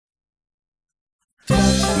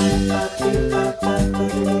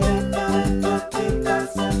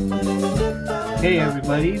Hey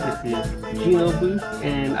everybody, this is genoboost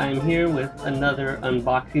and I'm here with another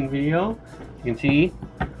unboxing video. You can see,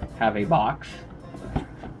 have a box.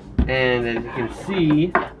 And as you can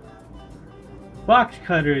see, Box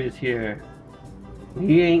Cutter is here.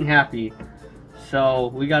 He ain't happy. So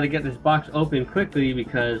we gotta get this box open quickly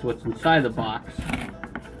because what's inside the box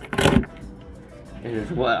is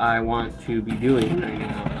what I want to be doing right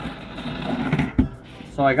now.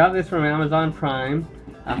 So I got this from Amazon Prime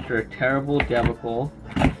after a terrible debacle.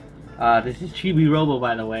 This is Chibi-Robo,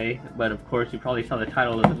 by the way, but of course you probably saw the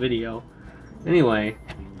title of the video. Anyway,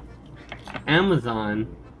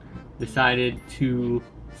 Amazon decided to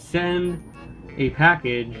send a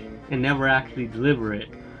package and never actually deliver it.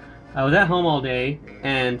 I was at home all day,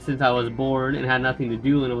 and since I was bored and had nothing to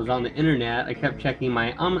do and it was on the internet, I kept checking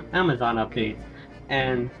my Amazon updates.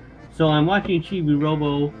 And so I'm watching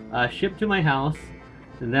Chibi-Robo ship to my house,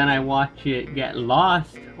 and then I watch it get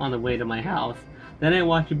lost on the way to my house. Then I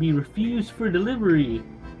watch it be refused for delivery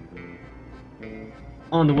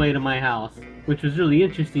on the way to my house, which was really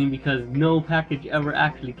interesting because no package ever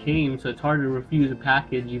actually came, so it's hard to refuse a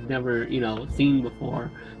package you've never, seen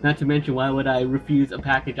before. Not to mention, why would I refuse a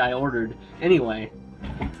package I ordered anyway?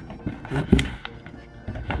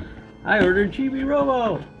 I ordered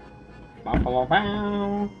Chibi-Robo! Bow, bow,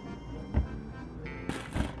 bow.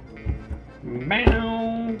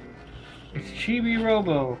 Bow. It's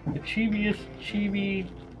Chibi-Robo, the chibiest Chibi-Robo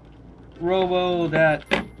that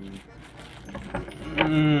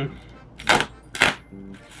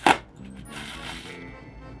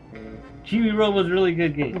Chibi-Robo's a really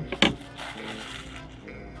good game.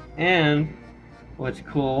 And what's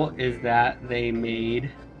cool is that they made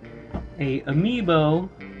a Amiibo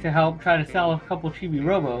to help try to sell a couple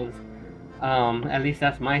Chibi-Robos. At least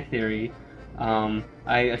that's my theory.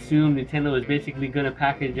 I assume Nintendo is basically going to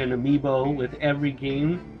package an Amiibo with every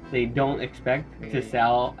game they don't expect to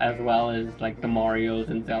sell, as well as like the Marios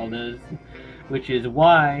and Zeldas, which is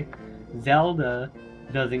why Zelda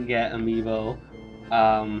doesn't get Amiibo.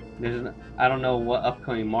 I don't know what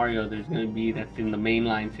upcoming Mario there's going to be that's in the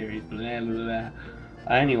mainline series. Blah, blah, blah.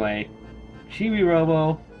 Anyway,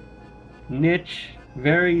 Chibi-Robo, niche,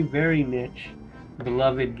 very, very niche,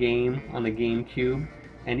 beloved game on the GameCube,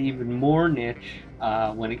 and even more niche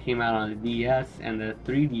when it came out on the DS and the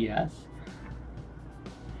 3DS.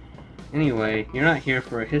 Anyway, you're not here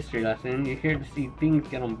for a history lesson, you're here to see things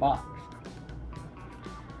get unboxed.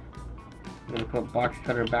 I'm going to put Box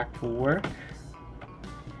Cutter back to work.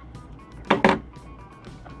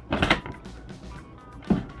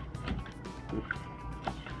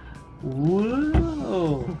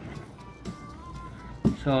 Whoa!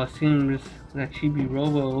 So it seems that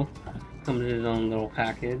Chibi-Robo comes in his own little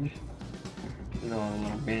package. A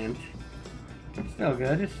little bent. It's still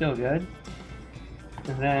good, it's still good.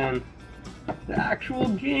 And then the actual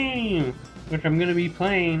game, which I'm going to be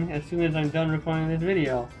playing as soon as I'm done recording this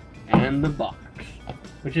video. And the box,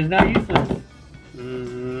 which is now useless.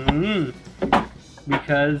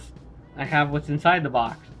 Because I have what's inside the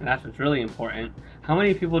box, and that's what's really important. How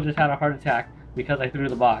many people just had a heart attack because I threw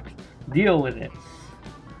the box? Deal with it.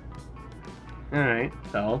 Alright,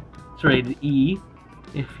 so it's rated E,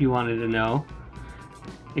 if you wanted to know.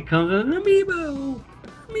 It comes with an Amiibo!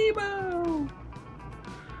 Amiibo!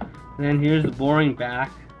 Then here's the boring back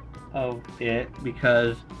of it,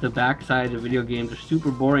 because the back sides of video games are super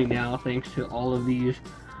boring now thanks to all of these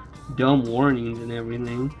dumb warnings and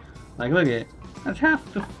everything. Like, look at it. That's half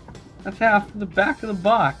the back of the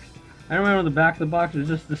box. I remember the back of the box was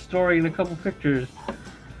just the story and a couple pictures.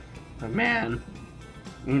 But man,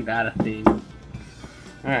 ain't that a thing.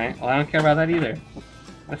 Alright, well I don't care about that either.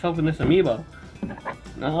 Let's open this Amiibo.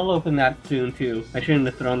 I'll open that soon too. I shouldn't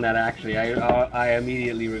have thrown that actually. I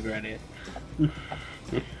immediately regret it.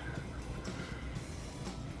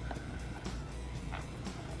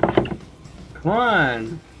 Come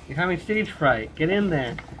on! You're having stage fright. Get in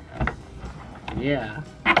there. Yeah.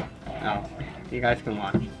 Oh, you guys can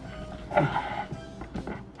watch.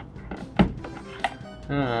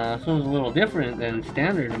 This one's a little different than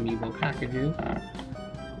standard Amiibo packages.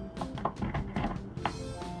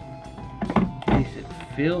 At least it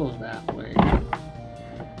feels that way.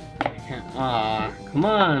 Come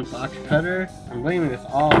on, Box Cutter. I'm blaming this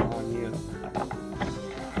all on you.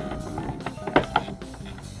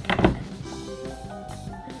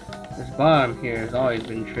 This bottom here has always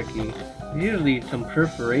been tricky. There's usually some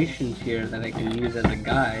perforations here that I can use as a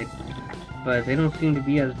guide, but they don't seem to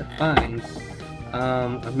be as defined.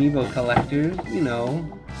 Amiibo collectors,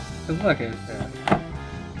 cause look at this.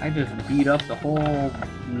 I just beat up the whole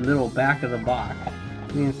little back of the box.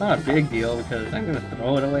 I mean, it's not a big deal because I'm gonna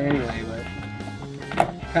throw it away anyway,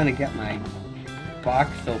 but trying to get my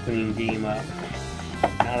box opening game up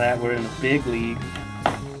now that we're in the big league.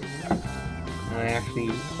 I actually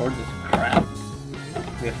hoard this crap,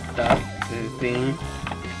 this stuff, this thing,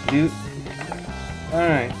 dude.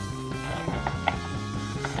 Alright.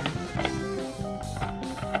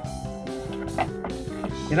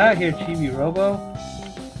 Get out of here, Chibi-Robo.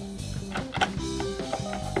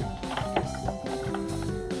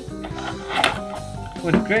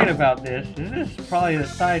 What's great about this is this is probably the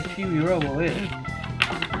size Chibi-Robo is.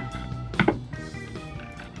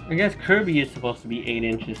 I guess Kirby is supposed to be 8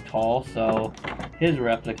 inches tall, so his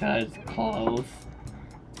replica is close,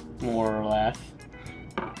 more or less.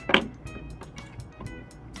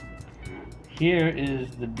 Here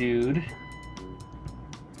is the dude.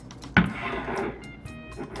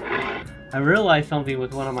 I realized something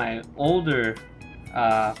with one of my older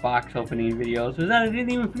box opening videos was that I didn't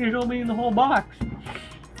even finish opening the whole box.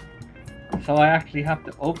 So I actually have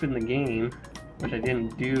to open the game, which I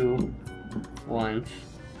didn't do once,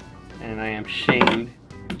 and I am shamed.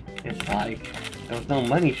 It's like there was no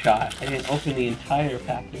money shot. I didn't open the entire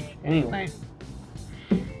package. Anyway,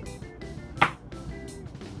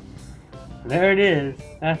 there it is.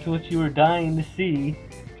 That's what you were dying to see,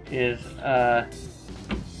 is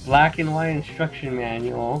black and white instruction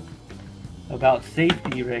manual about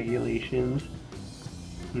safety regulations,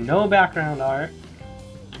 no background art,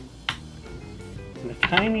 and a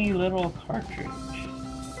tiny little cartridge.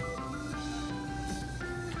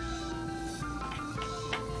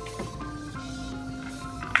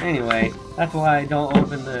 Anyway, that's why I don't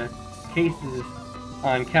open the cases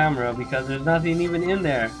on camera, because there's nothing even in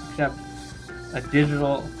there except a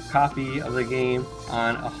digital copy of the game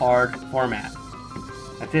on a hard format.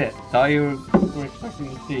 That's it. That's all you were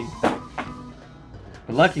expecting to see.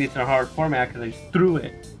 But luckily it's in a hard format because I just threw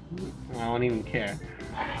it. I don't even care.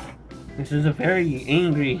 This is a very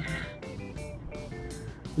angry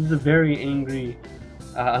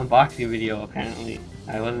unboxing video, apparently.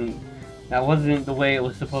 That wasn't the way it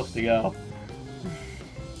was supposed to go.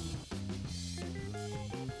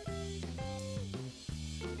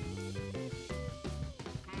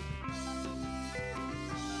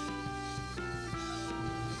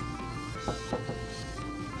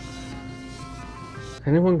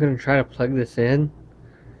 Anyone gonna try to plug this in?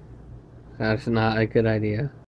 That's not a good idea.